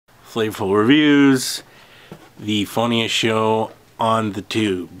Flavourful Reviews, the funniest show on the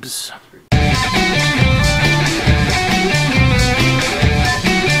tubes.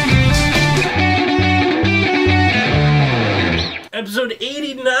 Episode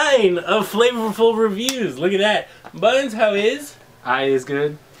 89 of Flavourful Reviews. Look at that. Buns, how is? I is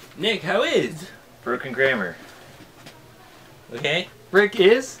good. Nick, how is? Broken grammar. Okay. Rick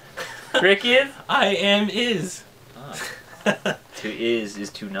is? Rick is? I am is. Oh. To is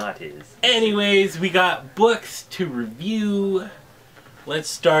to not is. Anyways, we got books to review. Let's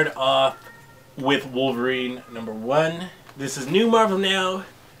start off with Wolverine #1. This is new Marvel now.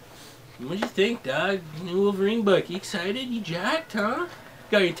 What'd you think, dog? New Wolverine book. You excited? You jacked, huh?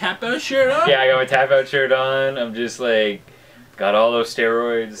 Got your tap out shirt on? Yeah, I got my tap out shirt on. I'm just like, got all those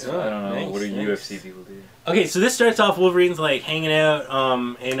steroids. Oh, I don't know. nice, What do nice. UFC people do? Okay, so this starts off Wolverine's like hanging out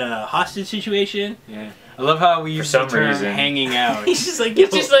in a hostage situation. Yeah. I love how we use the some term reason. hanging out. He's just like,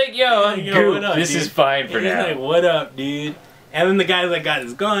 It's just like, yo, I'm Yo, Goop. what up, This dude? is fine for and he's now. like, what up, dude? And then the guy's like got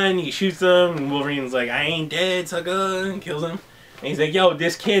his gun, he shoots him, and Wolverine's like, I ain't dead, sucker, and kills him. And he's like, yo,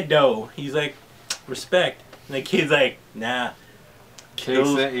 this kid though. He's like, respect. And the kid's like, nah. Takes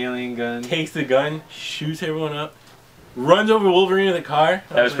the alien gun. Takes the gun, shoots everyone up, runs over Wolverine in the car.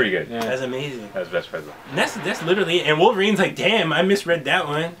 That was pretty good. Yeah. That's amazing. That was best part of it. And that's literally it. And Wolverine's like, damn, I misread that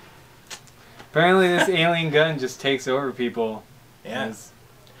one. Apparently this alien gun just takes over people. Yeah. It's-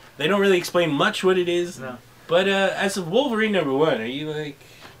 They don't really explain much what it is. No. But as of Wolverine #1, are you like...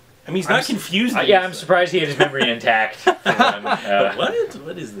 I mean, he's not confused. Yeah, I'm surprised he had his memory intact. But what?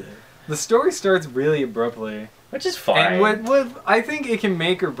 What is that? The story starts really abruptly. Which is fine. And what I think it can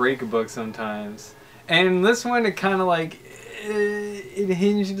make or break a book sometimes. And this one, it kind of like, it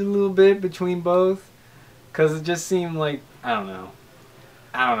hinged a little bit between both. Because it just seemed like, I don't know.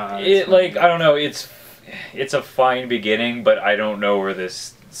 How to It explain I don't know. It's a fine beginning, but I don't know where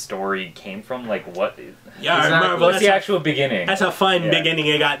this story came from. Like what? Yeah, I Exactly. remember. What's the actual beginning? That's a fine beginning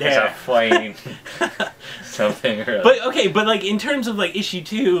you got It's a there. fine something or other. But okay, but like in terms of like issue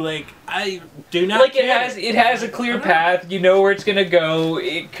 2, like I do not Like care. it has a clear path. You know where it's gonna go.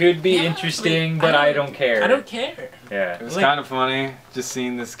 It could be Yeah, interesting, like, but I don't care. I don't care. Yeah. It was Like- kind of funny, just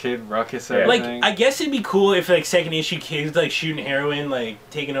seeing this kid ruckus Yeah. everything. Like I guess it'd be cool if like second issue kids like shooting heroin, like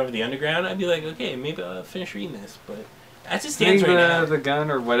taking over the underground. I'd be like, okay, maybe I'll finish reading this. But as it I stands think right now, the gun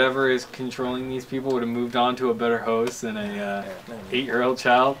or whatever is controlling these people would have moved on to a better host than a 8-year-old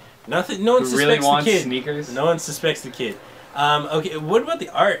child nothing. No one who suspects really the wants kid. sneakers. No one suspects the kid. Okay, what about the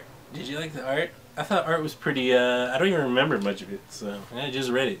art? Did you like the art? I thought art was pretty, I don't even remember much of it, so I just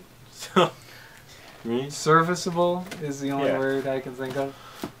read it. So, Serviceable is the only Yeah. word I can think of.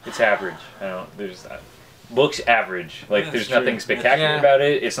 It's average. I don't. There's looks average. Like That's there's true. nothing spectacular Yeah. about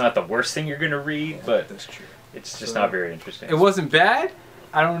it. It's not the worst thing you're gonna read, but that's true. it's just So- not very interesting. It wasn't bad.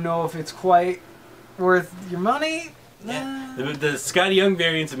 I don't know if it's quite worth your money. Yeah. The Scotty Young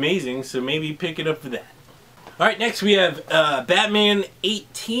variant's amazing, so maybe pick it up for that. Alright, next we have Batman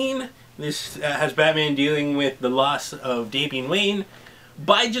 18. This has Batman dealing with the loss of Damian Wayne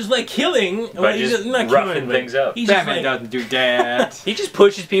by just like killing. By just roughing but things up. He's just Batman like, doesn't do that. He just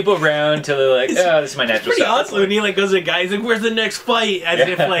pushes people around until they're like, oh, this is my it's natural pretty self. awesome when he like goes to a guy, he's like, where's the next fight? As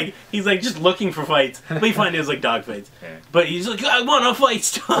if Yeah. like he's like just looking for fights. But you find it was like dog fights. Yeah. But he's like, I want to fight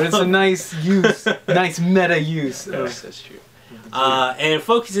stuff. But it's a nice use, nice meta use. Yeah. Of, That's true. And it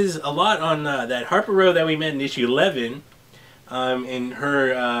focuses a lot on that Harper Row that we met in issue 11. And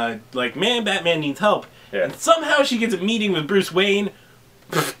her, like, man, Batman needs help. Yeah. And somehow she gets a meeting with Bruce Wayne.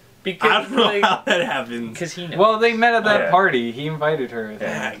 I Because don't know how that happens. because he knows. well, they met at that Yeah. party. He invited her. I think.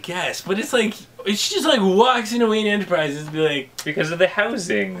 Yeah, I guess. But it's like, she just like walks into Wayne Enterprises and be like, because of the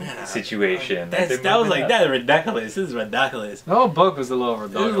housing situation. that was like, that's ridiculous. This is ridiculous. The whole book was a little It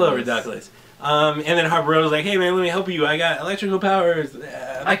ridiculous. was a little ridiculous. And then Harper Row's like, hey man, let me help you. I got electrical powers.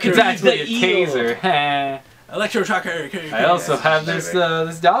 I could It's actually a the eel. taser. Electro shocker. I also have Yeah.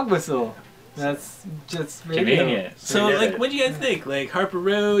 this dog whistle. That's just radio. Convenient. So, We did like, it. what do you guys think? Like, Harper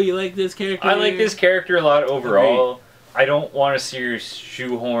Row, you like this character? I like this character a lot overall. I don't want to see her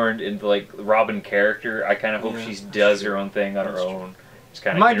shoehorned into like Robin character. I kind of hope Yeah, she that's does true. her own thing on her That's own. Just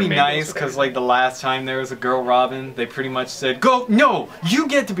kind It of might be nice because like the last time there was a girl Robin, they pretty much said, "Go, no, you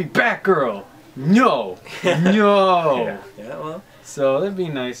get to be Batgirl." No, no. Yeah. Yeah, well, So that'd be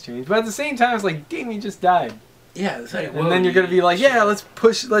a nice change. But at the same time, it's like Damien just died, yeah. It's like, and then you're gonna be like, "Yeah,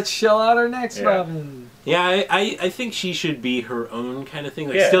 let's shell out our next Yeah. Robin." Yeah, I think she should be her own kind of thing.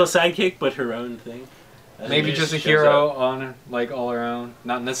 Like, Yeah. still a sidekick, but her own thing. Maybe She just a shows hero on like all her own,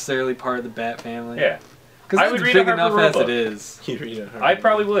 not necessarily part of the Bat family. Yeah. Because I it's would read big a enough Harper Row as book. it is. You read it, I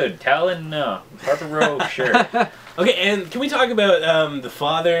probably would. Talon, no. Harper Row, sure. Okay, and can we talk about the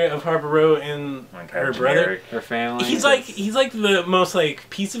father of Harper Row and Like, her how brother? generic. Her family. He's like the most like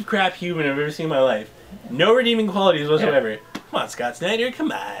piece of crap human I've ever seen in my life. No redeeming qualities whatsoever. Come on, Scott Snyder,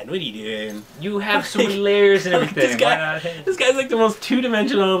 come on, what are you doing? You have so many layers and everything. This guy- Why not him? This guy's like the most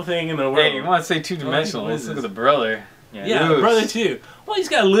two-dimensional thing in the world. Hey, you want to say two-dimensional? What Let's is look at this? the brother. Yeah, Loose. brother too. Well, he's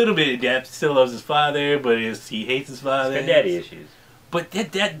got a little bit of depth. Still loves his father, but he hates his father. He's got daddy issues. But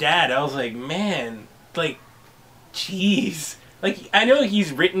that dad, I was like, man, like, jeez. Like, I know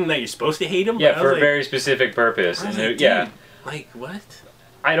he's written that you're supposed to hate him. Yeah, but I for was a like, very specific purpose. I was And like, yeah, dude, like what?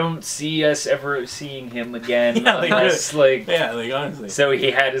 I don't see us ever seeing him again Yeah, like, unless, like, Yeah, like honestly. so he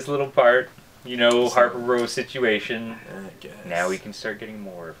had his little part, you know, Harper Row situation. I guess. Now we can start getting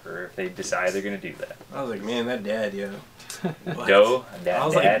more for if they decide they're gonna do that. I was like, man, that dad, yo. What? Doe, I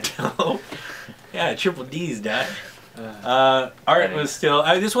was dad. like, no. Yeah, triple D's, dad. Art Andy. was still.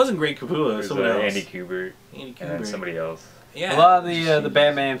 This wasn't Great Capullo. It was There's someone else. Andy Kubert Andy and then Kubert. somebody else. Yeah. A lot of the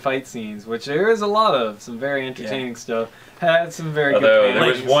Batman fight scenes, which there is a lot of, some very entertaining stuff, had some very Although good there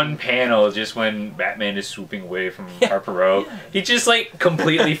panels. was one panel just when Batman is swooping away from Yeah. Harper Row, he just like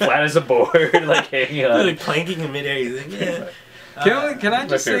completely flat as a board, like hanging on. Like planking in midair. He's like, yeah. Can I my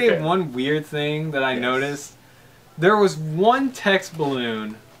just favorite say bit. one weird thing that I Yes. noticed? There was one text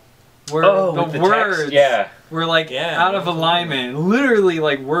balloon where with the text, words yeah. were like Yeah, out of that's alignment. Literally,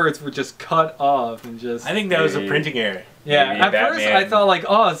 like words were just cut off and just. I think that was a Maybe. printing error. yeah, maybe at first I Batman- thought like,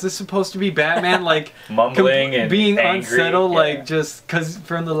 oh, is this supposed to be Batman like Mumbling and being angry. unsettled, Yeah. like just because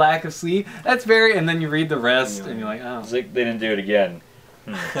from the lack of sleep? That's very. And then you read the rest and you're like, oh, It's like they didn't do it again.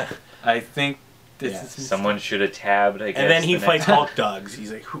 I think this Yeah. is Someone should have tabbed. I guess, And then he the fights next- Hulk dogs.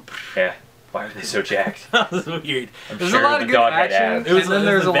 He's like, whoop. Yeah. Why are they so jacked? That was weird. I'm There's sure a lot the of good dog had action, abs. It was- and then it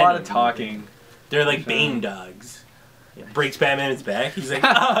there's was a lot Venom. of talking. They're like Bane dogs. Breaks Batman's back. He's like,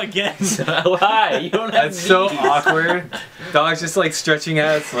 oh, again. Why? You don't have That's so knees. awkward. Dog's just like stretching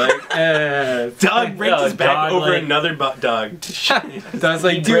out. It's like, Dog breaks No, his back dog, over like- another dog. Dog's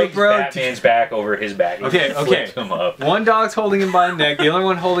like, He do it, breaks bro. Batman's back over his back. He Okay, just okay. flips him up. One dog's holding him by the neck, the other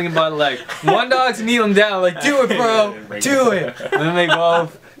one holding him by the leg. One dog's kneeling down, like, do it, bro, do it. And then they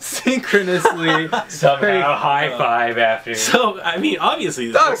both synchronously. Somehow high five after. So, I mean, obviously,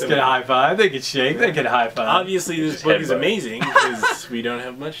 this Dogs book- can high five, they can shake, they can high five. obviously this Just book is headbutt. amazing because we don't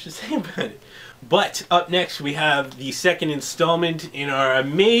have much to say about it. But up next, we have the second installment in our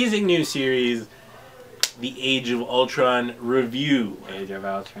amazing new series, The Age of Ultron review. Age of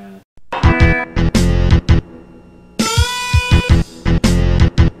Ultron.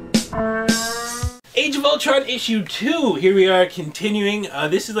 Age of Ultron issue 2. Here we are continuing.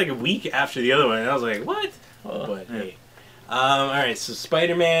 This is like a week after the other one. And I was like, what? But hey. Alright, so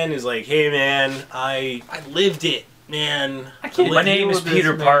Spider-Man is like, hey man, I lived it, man. I can't My name is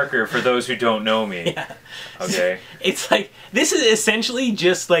Peter Parker, for those who don't know me. Yeah. Okay. It's like, this is essentially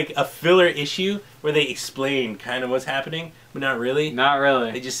just like a filler issue where they explain kind of what's happening, but not really. Not They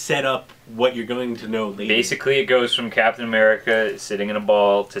really. just set up what you're going to know later. Basically, it goes from Captain America sitting in a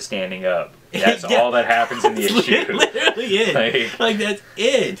ball to standing up. That's Yeah. all that happens in the That's issue. literally it. Like, that's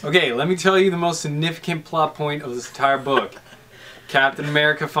it. Okay, let me tell you the most significant plot point of this entire book. Captain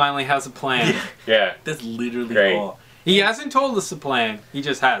America finally has a plan. Yeah. That's literally Great. all. He hasn't told us the plan, he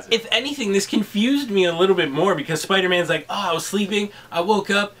just has it. If anything, this confused me a little bit more because Spider-Man's like, oh, I was sleeping, I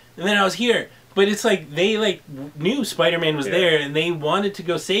woke up, and then I was here. But it's like, they like knew Spider-Man was Yeah. there, and they wanted to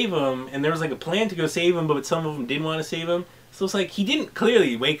go save him, and there was like a plan to go save him, but some of them didn't want to save him. So it's like, he didn't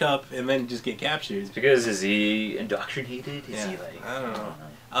clearly wake up and then just get captured. It's because, is he indoctrinated? Is he like... I don't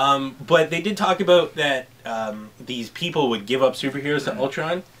know. But they did talk about that these people would give up superheroes to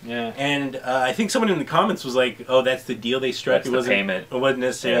Ultron, Yeah. and I think someone in the comments was like, "Oh, that's the deal they struck. That's It the wasn't payment." It wasn't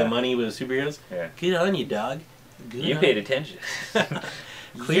necessarily Yeah. money with the superheroes." Yeah. Good on you, dog. Good You on paid attention.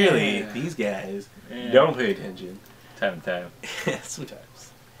 Clearly, Yeah. these guys Yeah. don't pay attention. Time to time.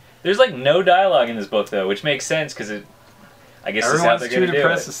 Sometimes. There's like no dialogue in this book though, which makes sense because it. I guess Everyone's this is too how they're gonna do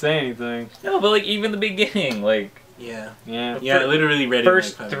depressed to it. say anything. No, but like even the beginning, like Yeah. Yeah. Yeah, I literally read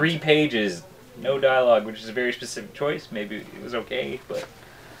first it. in like 5 3 minutes. pages, no dialogue, which is a very specific choice. Maybe it was okay, but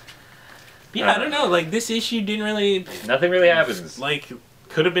Yeah, I don't know. Like this issue didn't really nothing really happens. like.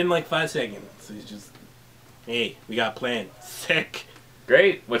 Could have been like 5 seconds. It's just, hey, we got a plan. Sick.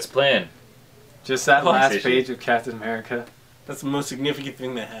 Great. What's the plan? Just that Oh, last issue. page of Captain America. That's the most significant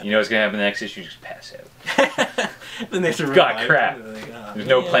thing that happened. You know what's gonna happen in the next issue? Just pass out. Then there's a God, revival. crap. They're like, "Oh, There's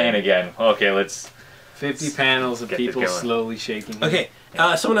no man." plan again. Okay, let's. 50 panels of Get this people going. slowly shaking. Okay,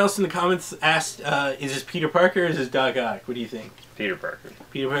 someone else in the comments asked, is this Peter Parker or is this Doc Ock? What do you think? Peter Parker.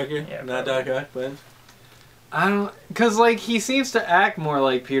 Peter Parker? Yeah, Not probably. Doc Ock, but... I don't, because like he seems to act more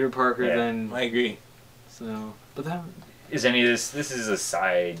like Peter Parker than. I agree. So, but that. Is any of this? This is a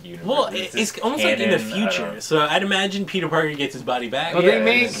side universe. Well, it's almost like in the future. So I'd imagine Peter Parker gets his body back. Well, they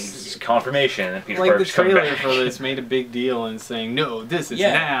make it's confirmation that Peter like Parker's the trailer coming back. for this made a big deal and saying no, this is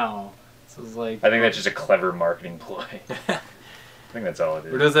now. So it's like. I think that's just a clever marketing ploy. I think that's all it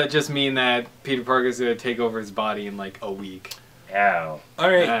is. Or does that just mean that Peter Parker's gonna take over his body in like a week? Ow. All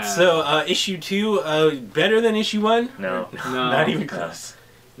right. So issue 2, better than issue 1? No. Not even close.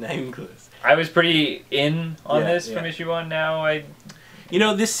 Not even close. I was pretty in on this from issue 1. Now You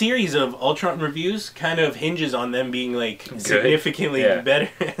know, this series of Ultron reviews kind of hinges on them being like significantly better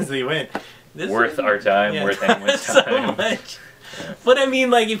as they went. Worth our time, worth anyone's time. So much. But I mean,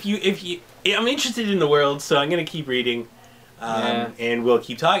 like, if you, I'm interested in the world, so I'm gonna keep reading, and we'll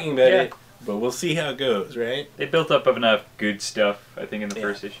keep talking about it. But we'll see how it goes, right? They built up enough good stuff, I think, in the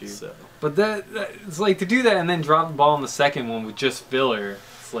first issue. So. But that it's like to do that and then drop the ball in the second one with just filler.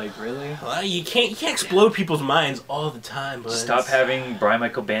 It's like, really? Well, you can't explode people's minds all the time. But stop having Brian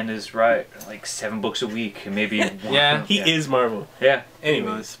Michael Bendis write like 7 books a week and maybe one. He is Marvel. Yeah.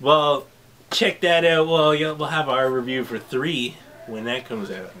 Anyways, well, check that out. Well, we'll have our review for 3 when that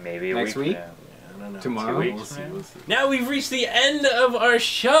comes out. Maybe a next week. I don't know. Tomorrow. 2 weeks. We'll see. Now we've reached the end of our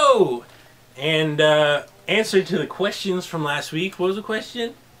show, and answer to the questions from last week. What was the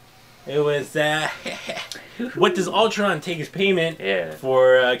question? It was, what does Ultron take as payment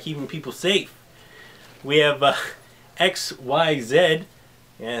for keeping people safe? We have XYZ.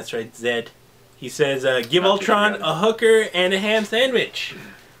 Yeah, that's right, Z. He says, give Ultron a hooker and a ham sandwich.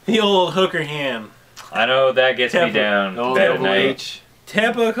 The old hooker ham. I know that gets me down. Double H.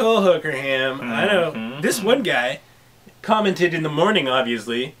 Typical hooker ham. I know. This one guy commented in the morning,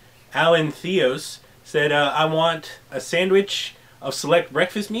 obviously. Alan Theos said, I want a sandwich of select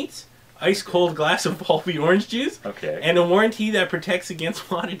breakfast meats, ice cold glass of pulpy orange juice, and a warranty that protects against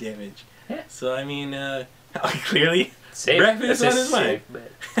water damage. Yeah. So, I mean, clearly, safe. breakfast on his mind.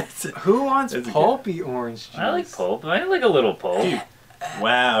 Who wants pulpy orange juice? I like pulp. I like a little pulp. Dude.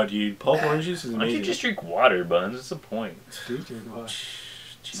 Wow, dude. Pulp orange juice is amazing. Why don't you just drink water, Buns? What's the point? Dude, drink water.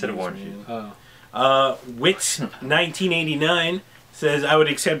 Instead of orange juice. Oh. Wits1989 says, I would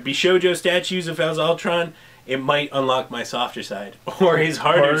accept Bishojo statues if I was Ultron. It might unlock my softer side. Or his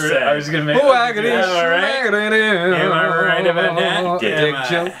harder side. I was going to make... Am I right about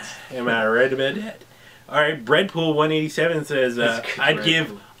that? Am I right about that? Alright, Breadpool187 says, I'd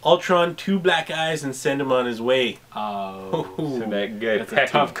give Ultron 2 black eyes and send him on his way. Oh. So that good. That's a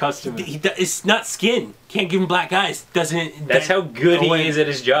tough customer. It's not skin. Can't give him black eyes. That's how good he is at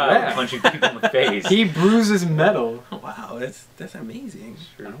his job, punching people in the face. He bruises metal. Wow, that's amazing.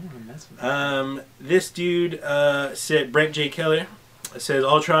 I don't want to mess with that. This dude said, Brent J. Keller says,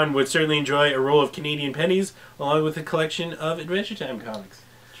 Ultron would certainly enjoy a roll of Canadian pennies along with a collection of Adventure Time comics.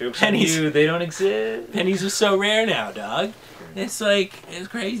 Pennies, they don't exist. Pennies are so rare now, dog. It's like, it's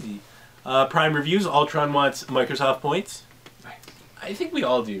crazy. Prime Reviews, Ultron wants Microsoft points. I think we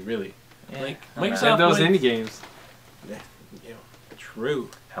all do, really. Yeah. Like, Microsoft those indie games. Yeah,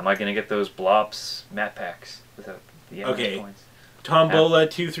 true. How am I going to get those Blops map packs without the points?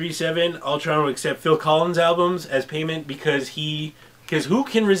 Tombola237, Ultron will accept Phil Collins albums as payment because who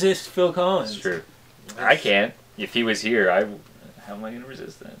can resist Phil Collins? That's true. I can't. If he was here, how am I going to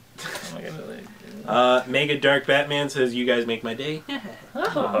resist that? How am I going to Mega Dark Batman says, you guys make my day. You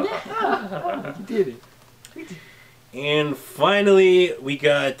did it. And finally, we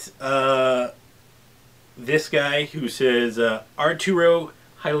got this guy who says, Arturo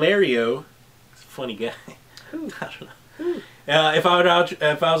Hilario. It's a funny guy. I don't know.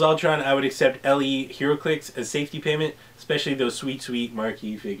 If I was Ultron, I would accept LE HeroClix as safety payment, especially those sweet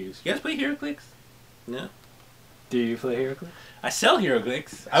marquee figures. You guys play HeroClix? No? Do you play HeroClix? I sell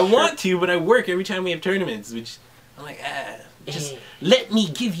HeroClix. I want to, but I work every time we have tournaments, which I'm like, just let me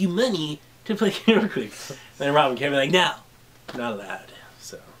give you money to play HeroClix. Then Robin can be like, no, not allowed.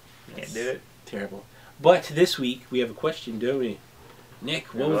 So, can't do it. Terrible. But this week, we have a question, don't we?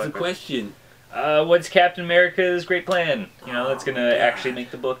 Nick, what was the question? What's Captain America's great plan? You know, that's going to actually make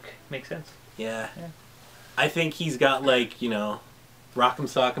the book make sense. Yeah. I think he's got, like, you know, rock'em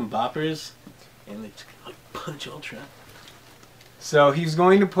sock'em boppers, and they just like punch Ultron. So he's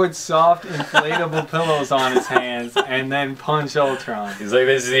going to put soft inflatable pillows on his hands and then punch Ultron. He's like,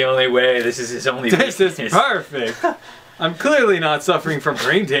 this is the only way. This is his only way. This is perfect. I'm clearly not suffering from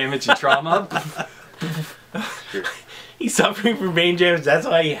brain damage and trauma. Sure. He's suffering from brain damage. That's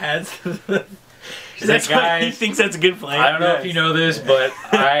why he has. That's why he thinks that's a good plan. I don't know if you know this, but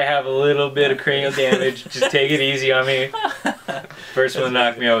I have a little bit of cranial damage. Just take it easy on me. First one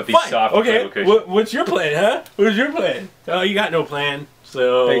knocked me out with these Fine. soft Okay, cushions. what's your plan, huh? What's your plan? Oh, you got no plan.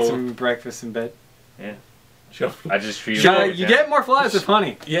 So Bake some breakfast in bed. Yeah. Show. I just feed You get more flies with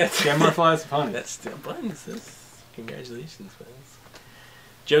honey. Yes. Get more flies with honey. That's still buns. Congratulations, buns.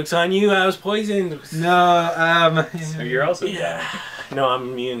 Joke's on you. I was poisoned. No, So you're also Yeah. down. No, I'm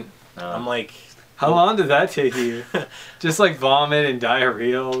immune. I'm like. How long did that take you? Just like vomit and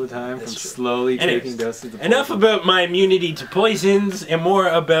diarrhea all the time That's from true. slowly Anyways, taking doses of Enough poison. about my immunity to poisons and more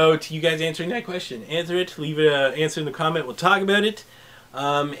about you guys answering that question. Answer it. Leave an answer in the comment. We'll talk about it.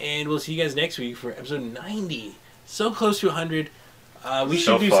 And we'll see you guys next week for episode 90. So close to 100. We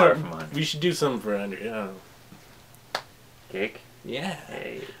So should do far something. from 100. We should do something for 100. I don't know. Cake? Yeah.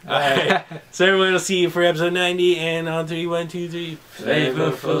 Hey. Alright. So everyone will see you for episode 90. And on 3, 1, 2, 3.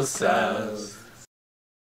 Flavorful sauce.